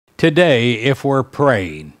today if we're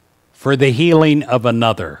praying for the healing of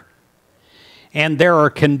another, and there are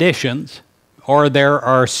conditions or there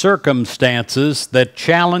are circumstances that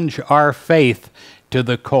challenge our faith to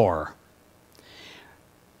the core,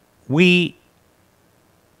 we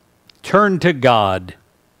turn to God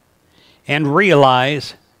and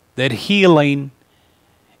realize that healing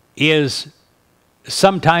is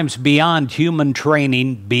sometimes beyond human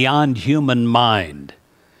training, beyond human mind.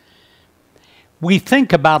 We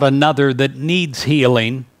think about another that needs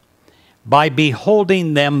healing by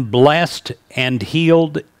beholding them blessed and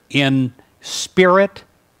healed in spirit,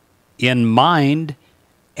 in mind,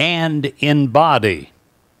 and in body.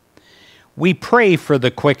 We pray for the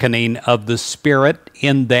quickening of the Spirit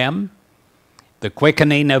in them, the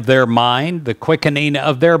quickening of their mind, the quickening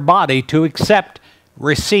of their body to accept,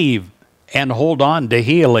 receive, and hold on to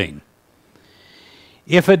healing.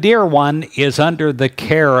 If a dear one is under the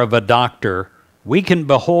care of a doctor, we can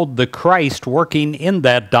behold the Christ working in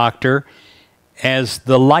that doctor as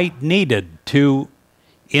the light needed to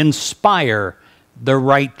inspire the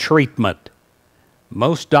right treatment.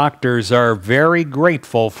 Most doctors are very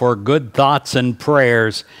grateful for good thoughts and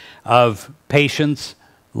prayers of patients,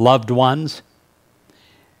 loved ones.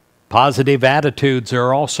 Positive attitudes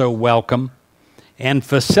are also welcome and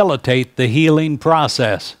facilitate the healing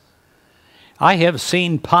process. I have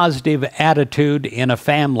seen positive attitude in a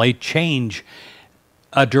family change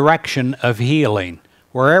a direction of healing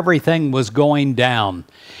where everything was going down.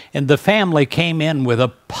 And the family came in with a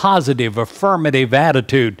positive, affirmative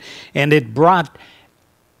attitude, and it brought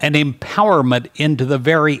an empowerment into the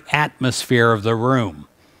very atmosphere of the room,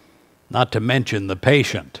 not to mention the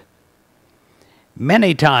patient.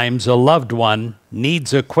 Many times a loved one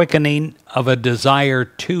needs a quickening of a desire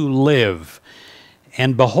to live,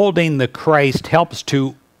 and beholding the Christ helps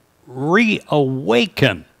to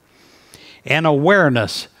reawaken an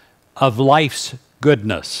awareness of life's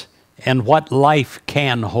goodness and what life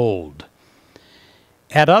can hold.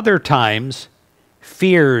 At other times,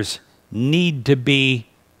 fears need to be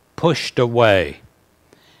pushed away.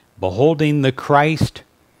 Beholding the Christ,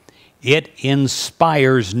 it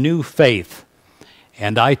inspires new faith.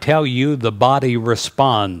 And I tell you, the body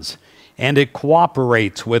responds, and it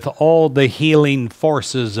cooperates with all the healing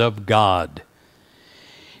forces of God.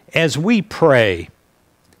 As we pray,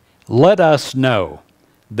 let us know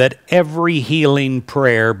that every healing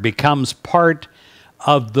prayer becomes part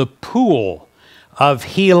of the pool of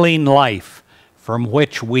healing life from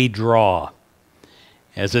which we draw.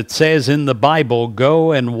 As it says in the Bible,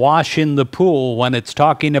 go and wash in the pool when it's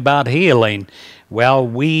talking about healing. Well,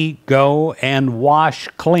 we go and wash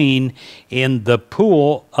clean in the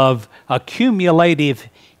pool of accumulative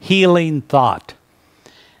healing thought.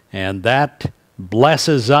 And that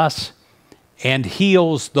blesses us and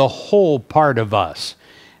heals the whole part of us,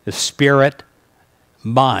 the spirit,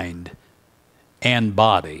 mind, and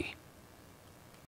body.